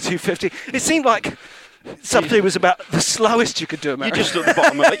person does it 250. It seemed like sub-3 was about the slowest you could do, America. You're just at the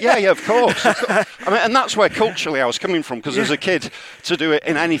bottom of it. Yeah, of course. And that's where culturally I was coming from, because as a kid, to do it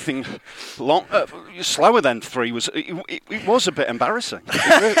in anything slower than 3 was a bit embarrassing.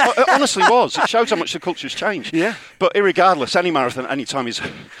 It honestly was. It shows how much the culture's changed. Yeah. But irregardless, any marathon, any time is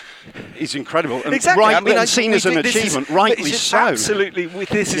incredible. And exactly. And seen as an achievement, rightly so. Absolutely.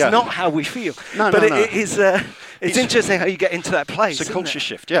 This is not how we feel. But it is... It's interesting how you get into that place. It's a culture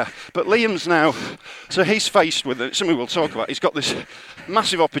shift, yeah. But Liam's now, so he's faced with something we'll talk about. He's got this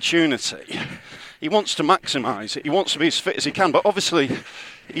massive opportunity. He wants to maximise it. He wants to be as fit as he can, but obviously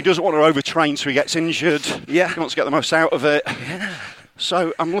he doesn't want to overtrain so he gets injured. Yeah. He wants to get the most out of it. Yeah.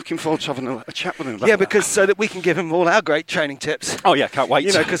 So I'm looking forward to having a chat with him about because so that we can give him all our great training tips. Oh yeah, can't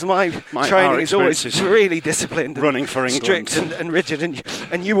wait. Because my training is always really disciplined, running for England, strict and rigid,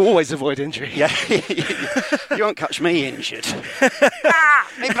 and you always avoid injury. Yeah, you won't catch me injured.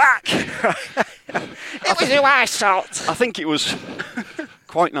 Me back. It was who I assault. I think it was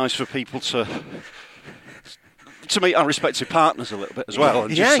quite nice for people to meet our respective partners a little bit as well,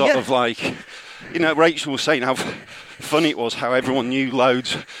 and just sort of Rachel was saying how funny it was how everyone knew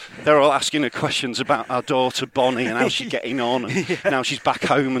loads. They're all asking her questions about our daughter Bonnie and how she's getting on, and now she's back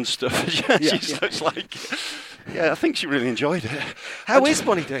home and stuff. It's like, I think she really enjoyed it. How is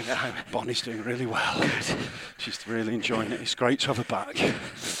Bonnie doing at home? Bonnie's doing really well. Good. She's really enjoying it. It's great to have her back.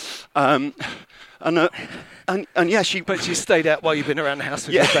 But she stayed out while you've been around the house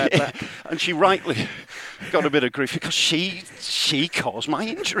with your bad back. And she rightly got a bit of grief because she caused my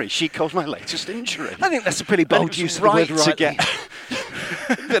injury. She caused my latest injury. I think that's a pretty bold use of the word rightly. To get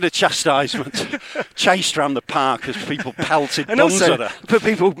a bit of chastisement. Chased around the park as people pelted and buns also, at her. For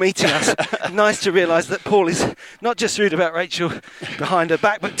people meeting us, nice to realise that Paul is not just rude about Rachel behind her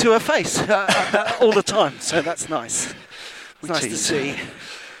back, but to her face all the time. So that's nice. It's nice to see.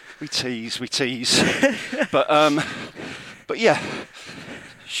 We tease. But yeah.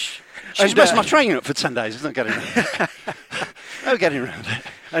 She's messed my training up for 10 days. It's not getting around. No getting around it.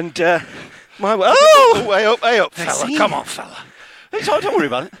 And way up, fella. Come on, fella. Don't worry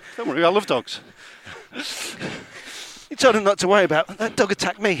about it. Don't worry. I love dogs. You told him not to worry about it. That dog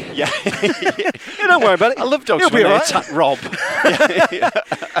attacked me. Yeah. You don't worry about it. I love dogs when they attack Rob.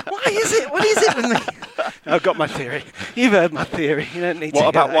 Why is it? What is it with me? I've got my theory. You've heard my theory. You don't need to. What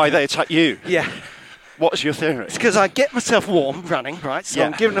about why they attack you? Yeah. What's your theory? It's because I get myself warm running, right? So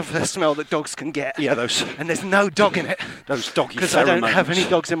I'm giving off the smell that dogs can get. Yeah, those. And there's no dog in it. Those doggy pheromones. Because I don't have any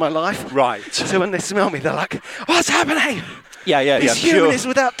dogs in my life. Right. So when they smell me, they're like, "What's happening?" This human is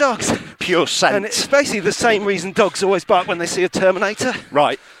without dogs. Pure scent. And it's basically the same reason dogs always bark when they see a Terminator.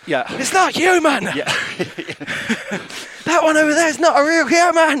 Right, yeah. It's not human! Yeah. That one over there is not a real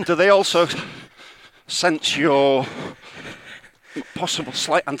human! Do they also sense your possible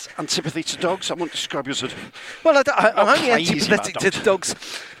slight antipathy to dogs? I won't describe you as Well, I'm only antipathetic to dogs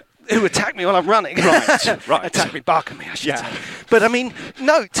who attack me while I'm running. Right. Attack me, bark at me, I should say. But I mean,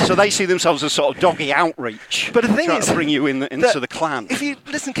 note. So they see themselves as sort of doggy outreach. But the thing is, to bring you into the clan. If you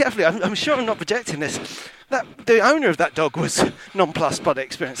listen carefully, I'm sure I'm not projecting this. That the owner of that dog was nonplussed by the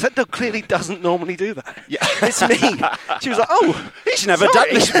experience. That dog clearly doesn't normally do that. Yeah. It's me. She was like, "Oh, he's never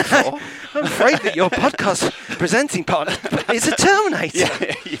done this before." I'm afraid that your podcast presenting partner is a Terminator.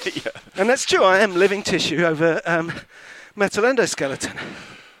 Yeah. And that's true. I am living tissue over metal endoskeleton.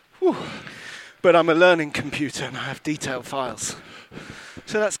 Whew. But I'm a learning computer and I have detailed files.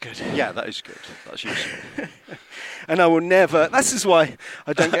 So that's good. Yeah, that is good. That's useful. And I will never, this is why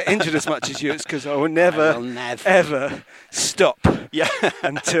I don't get injured as much as you, it's because I will never, ever stop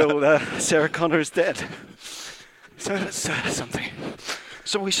until Sarah Connor is dead. So that's something.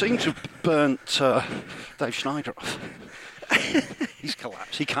 So we seem to have burnt Dave Schneider off. He's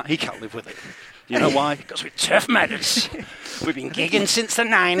collapsed. He can't live with it. You know why? Because we're Tough Mudders. We've been gigging since the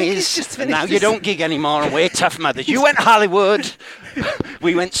 90s. And now you don't gig anymore and we're Tough Mudders. You went Hollywood.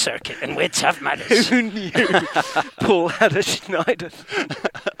 We went circuit and we're Tough Mudders. Who knew Paul had a Schneider?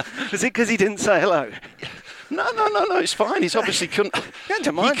 Was it because he didn't say hello? No, it's fine. He's obviously couldn't. He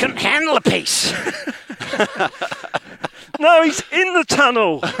couldn't handle a piece. No, he's in the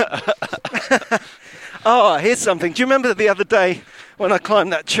tunnel. Oh, here's something. Do you remember the other day when I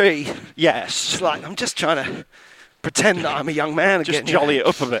climbed that tree? Yes. It's like, I'm just trying to pretend that I'm a young man again. Just jolly it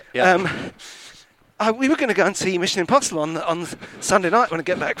up a bit. Yeah. We were going to go and see Mission Impossible on Sunday night when I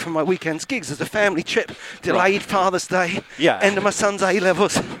get back from my weekend's gigs. There's a family trip, delayed Father's Day, end of my son's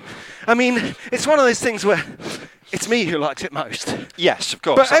A-levels. I mean, it's one of those things where it's me who likes it most. Yes, of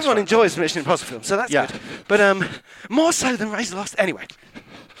course. But everyone enjoys Mission Impossible films, so that's good. But more so than Raise the Lost. Anyway,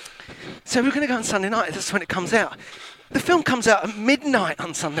 so we're going to go on Sunday night. That's when it comes out. The film comes out at midnight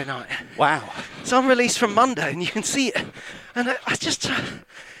on Sunday night. Wow. So I'm released from Monday, and you can see it. And I just,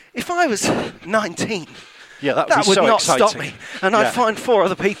 if I was 19, that would so not exciting. stop me. And I'd find 4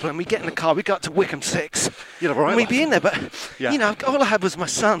 other people, and we'd get in the car. We'd go up to Wickham 6. You'd have a right and we'd be in there, but you know, all I had was my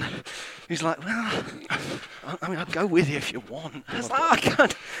son. He's like, well, I mean, I'd go with you if you want. I was like, I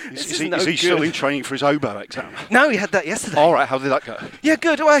can't. Is he still in training for his oboe exam? No, he had that yesterday. All right, how did that go? Yeah,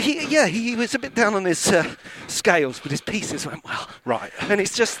 good. Well, he was a bit down on his scales, but his pieces went well. Right. And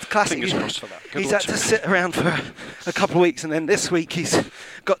it's just classic. Fingers crossed for that. He's had to sit around for a couple of weeks, and then this week he's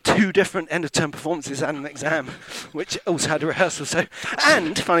got 2 different end-of-term performances and an exam, which also had a rehearsal. So,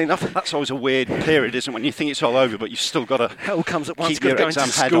 and funny enough, that's always a weird period, isn't it? When you think it's all over, but you've still got to. It all comes at once. Keep your going to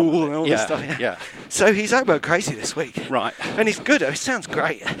school and all this stuff. Yeah. So he's oboe crazy this week. Right. And he's good. It sounds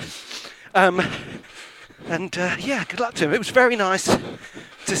great. Good luck to him. It was very nice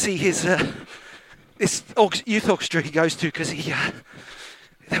to see his this youth orchestra he goes to, because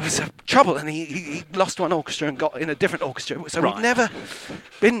there was trouble and he lost one orchestra and got in a different orchestra. So we've never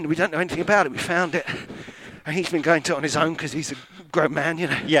been. We don't know anything about it. We found it, and he's been going to it on his own because he's a grown man, you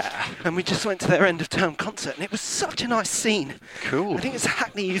know. Yeah. And we just went to their end-of-term concert, and it was such a nice scene. Cool. I think it's a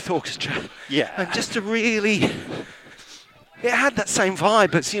Hackney Youth Orchestra. Yeah. And just to really, it had that same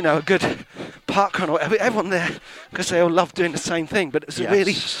vibe as, you know, a good park run or everyone there, because they all love doing the same thing. But it was a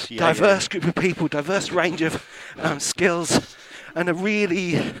really diverse group of people, diverse range of skills, and a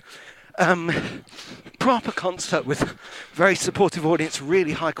really proper concert with very supportive audience,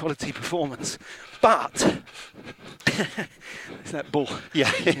 really high quality performance. But is that ball?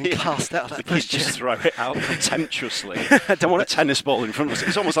 Yeah, cast out of that the kids just throw it out contemptuously. I don't want a tennis ball in front of us.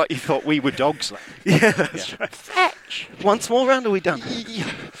 It's almost like you thought we were dogs then. Yeah, that's right. Fetch. Once more round, are we done?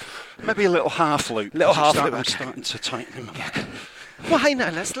 Yeah. Maybe a little half loop. I'm starting to tighten him back. Well, hey, no,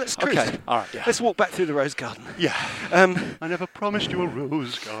 let's cruise. Okay, all right, yeah. Let's walk back through the rose garden. Yeah. I never promised you a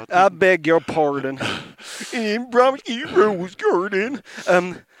rose garden. I beg your pardon. I promised you a rose garden.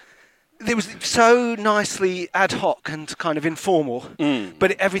 It was so nicely ad hoc and kind of informal,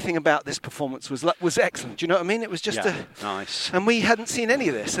 but everything about this performance was excellent. Do you know what I mean? It was just nice. And we hadn't seen any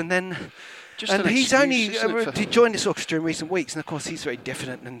of this, and then. And he's only joined this orchestra in recent weeks, and of course he's very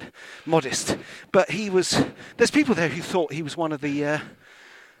diffident and modest. But there's people there who thought he was one of the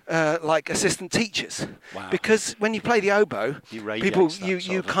like assistant teachers. Wow. Because when you play the oboe,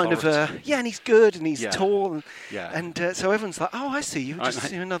 you kind of and he's good and he's tall, and so everyone's like, oh, I see you,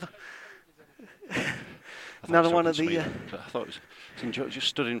 just another one of the. I thought it was just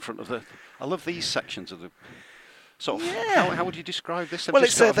stood in front of the. I love these sections of the. Sort of, how would you describe this? Well,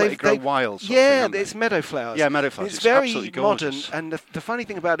 it's they grow wild. It's meadow flowers. Yeah, meadow flowers. It's very modern, and the funny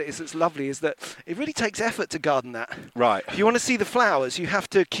thing about it is, it's lovely, is that it really takes effort to garden that. Right. If you want to see the flowers, you have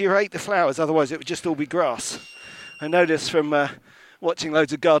to curate the flowers. Otherwise, it would just all be grass. I know this from watching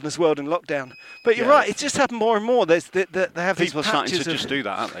loads of Gardener's World in lockdown. But you're right. It's just happened more and more. They have people these starting patches to just do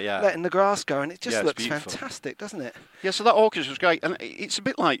that, aren't they? Yeah. Letting the grass go, and it just looks beautiful. fantastic, doesn't it? Yeah. So that orchestra was great, and it's a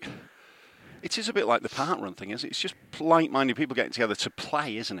bit like. It is a bit like the park run thing, isn't it? It's just like-minded people getting together to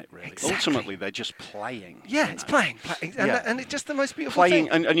play, isn't it, really? Exactly. Ultimately, they're just playing. Yeah, it's playing. And it's just the most beautiful thing.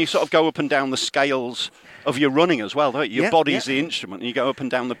 And you sort of go up and down the scales of your running as well, don't you? Your body's the instrument, and you go up and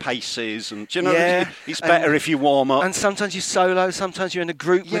down the paces. And, do you know, it's better if you warm up. And sometimes you solo, sometimes you're in a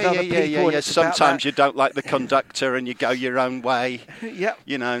group with other people. Yeah. Sometimes you don't like the conductor and you go your own way. Yep.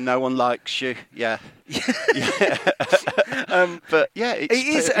 You know, no one likes you. Yeah. But yeah, it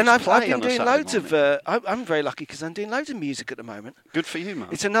is, and I've been doing loads of. I'm very lucky because I'm doing loads of music at the moment. Good for you, man.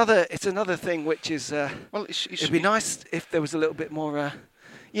 It's another thing which is. Well, it'd be nice if there was a little bit more.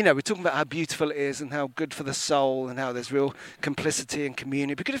 We're talking about how beautiful it is and how good for the soul and how there's real complicity and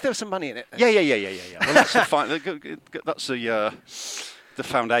community. It'd be good if there was some money in it. Yeah. Well, that's that's the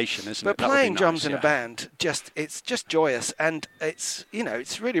foundation, isn't it? But playing drums in a band, it's just joyous, and it's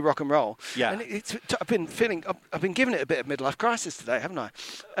really rock and roll. Yeah. And I've been giving it a bit of midlife crisis today, haven't I?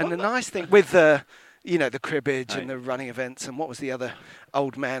 And the nice thing with the cribbage and the running events, and what was the other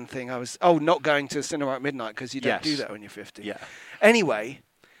old man thing? Not going to cinema at midnight because you don't do that when you're 50. Yeah. Anyway,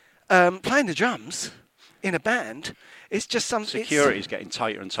 playing the drums in a band, it's just something. Security's getting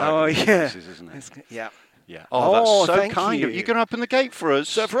tighter and tighter. Oh yeah, places, isn't it? Yeah. Yeah. Oh, that's so kind of you. You're going to open the gate for us.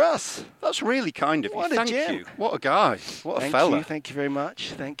 So for us. That's really kind of you. What a Thank gem. you. What a guy. What a fella. Thank you very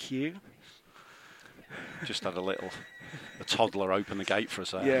much. Thank you. Just had a toddler open the gate for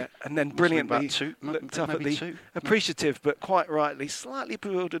us there. Yeah, and then brilliantly looked up at the appreciative but quite rightly slightly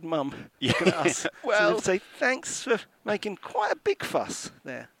bewildered mum. Yeah. Looking at us. Well, to say thanks for making quite a big fuss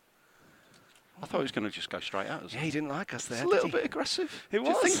there. I thought he was going to just go straight at us. Yeah, he didn't like us there. It's a little bit aggressive. It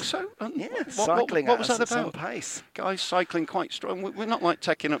was. Do you think so? Cycling what was at that us at about? some pace. Guys cycling quite strong. We're not like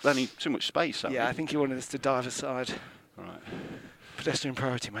taking up too much space. Yeah, I think he wanted us to dive aside. Right. Pedestrian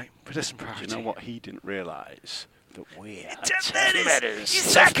priority, mate. Pedestrian priority. Do you know what he didn't realise? That we are Tough Matters. You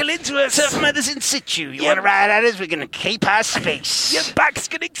cycle into us. Tough Matters in situ. You want to ride at us? We're going to keep our space. Your back's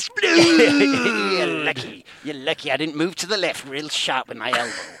going to explode. You're lucky I didn't move to the left real sharp with my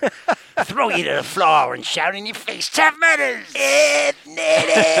elbow. Throw you to the floor and shout in your face, Tough Matters. I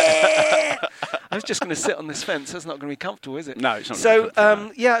was just going to sit on this fence. That's not going to be comfortable, is it? No, it's not. So,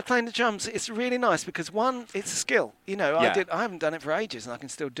 playing the drums, it's really nice because one, it's a skill. I haven't done it for ages, and I can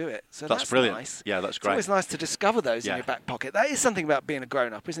still do it. So that's brilliant. Nice. Yeah, that's great. It's always nice to discover those in your back pocket. That is something about being a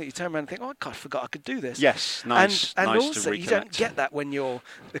grown-up, isn't it? You turn around and think, "Oh, I forgot I could do this." Yes, nice. And nice also, to you don't get that when you're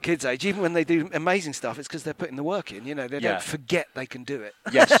the kids' age. Even when they do amazing stuff, it's because they're putting the work in. They don't forget they can do it.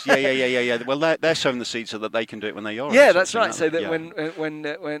 Yes, yeah. Well, they're sowing the seed so that they can do it when they're Yeah, that's right. So that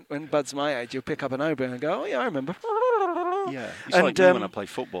when Bud's my age, you'll pick up an oboe and go, "Oh yeah, I remember." Yeah, it's like me when I play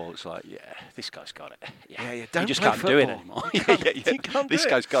football. It's like, this guy's got it. Yeah. He just can't do it anymore. This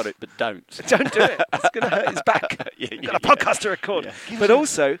guy's got it, but don't. Don't do it. It's going to hurt his back. I've got a podcast to record. Yeah. But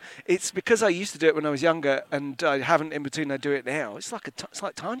also, it's because I used to do it when I was younger, and I haven't in between. I do it now. It's like it's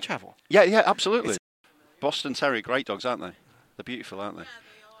like time travel. Yeah, absolutely. Boston Terrier, great dogs, aren't they? They're beautiful, aren't they?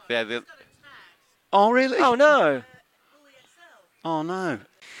 Yeah. Oh really? Oh no. Oh no.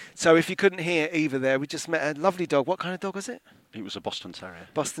 So if you couldn't hear either there, we just met a lovely dog. What kind of dog was it? It was a Boston Terrier.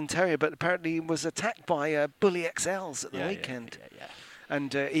 Boston Terrier, but apparently was attacked by bully XLs at the weekend. Yeah.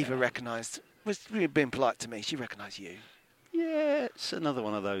 And Eva recognised, was really being polite to me, she recognised you. Yeah, it's another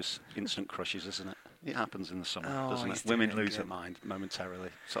one of those instant crushes, isn't it? It happens in the summer, doesn't it? Women lose their mind momentarily,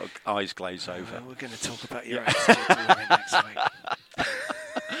 sort of eyes glaze over. We're going to talk about your attitude next week.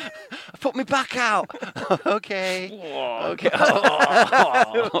 Put me back out. Okay. Okay.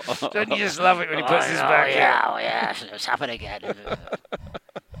 Don't you just love it when he puts his back out? Yeah. It's happening again.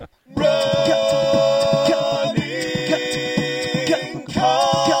 Running,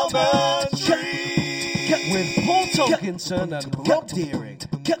 come on. concern and profiteering.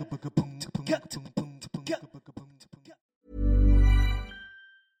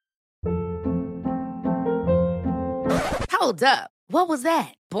 Hold up. What was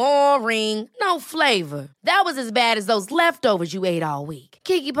that? Boring. No flavor. That was as bad as those leftovers you ate all week.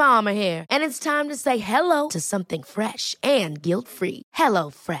 Keke Palmer here, and it's time to say hello to something fresh and guilt-free. Hello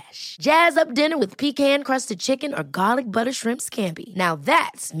Fresh. Jazz up dinner with pecan-crusted chicken or garlic butter shrimp scampi. Now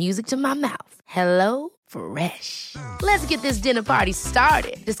that's music to my mouth. Hello Fresh. Let's get this dinner party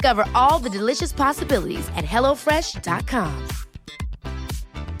started. Discover all the delicious possibilities at hellofresh.com.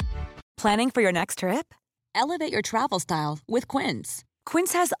 Planning for your next trip? Elevate your travel style with Quince.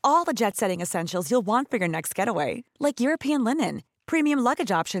 Quince has all the jet-setting essentials you'll want for your next getaway, like European linen, premium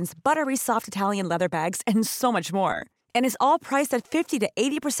luggage options, buttery soft Italian leather bags, and so much more. And is all priced at 50 to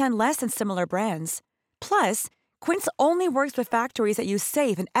 80% less than similar brands. Plus, Quince only works with factories that use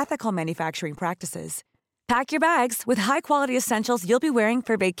safe and ethical manufacturing practices. Pack your bags with high-quality essentials you'll be wearing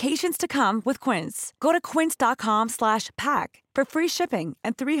for vacations to come with Quince. Go to quince.com/pack for free shipping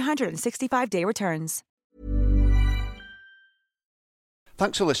and 365-day returns.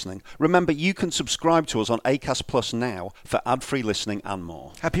 Thanks for listening. Remember, you can subscribe to us on Acast Plus now for ad-free listening and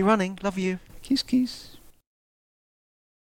more. Happy running. Love you. Kiss, kiss.